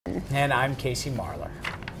And I'm Casey Marlar.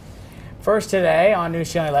 First today on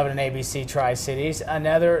News Channel 11 and ABC Tri-Cities,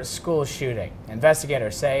 another school shooting.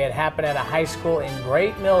 Investigators say it happened at a high school in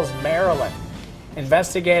Great Mills, Maryland.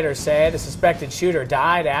 Investigators say the suspected shooter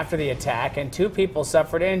died after the attack and 2 people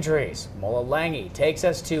suffered injuries. Mola Lange takes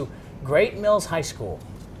us to Great Mills High School.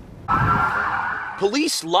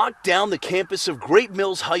 Police locked down the campus of Great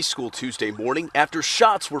Mills High School Tuesday morning after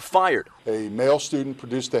shots were fired. A male student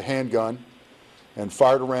produced a handgun and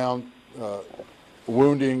fired around,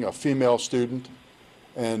 wounding a female student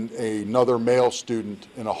and another male student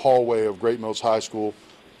in a hallway of Great Mills High School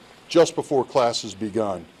just before classes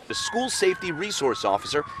begun. The school safety resource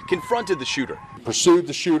officer confronted the shooter. Pursued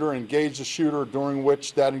the shooter, engaged the shooter, during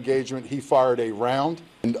which that engagement he fired a round.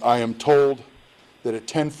 And I am told that at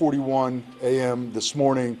 10:41 a.m. this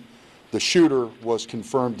morning, the shooter was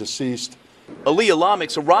confirmed deceased. Aaliyah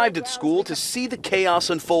Lamix arrived at school to see the chaos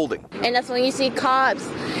unfolding. And that's when you see cops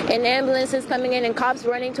and ambulances coming in and cops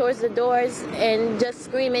running towards the doors and just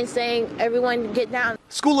screaming, saying, "Everyone get down."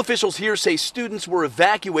 School officials here say students were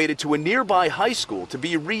evacuated to a nearby high school to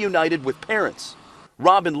be reunited with parents.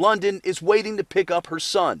 Robin London is waiting to pick up her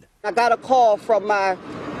son. I got a call from my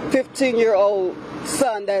 15-year-old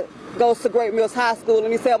son that goes to Great Mills High School,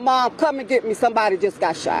 and he said, "Mom, come and get me. Somebody just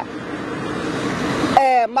got shot."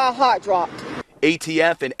 And my heart dropped.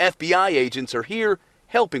 ATF and FBI agents are here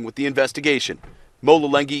helping with the investigation. Mola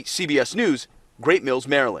Lange, CBS News, Great Mills,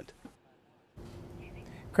 Maryland.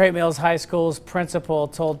 Great Mills High School's principal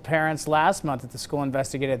told parents last month that the school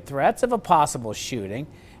investigated threats of a possible shooting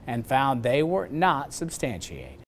and found they were not substantiated.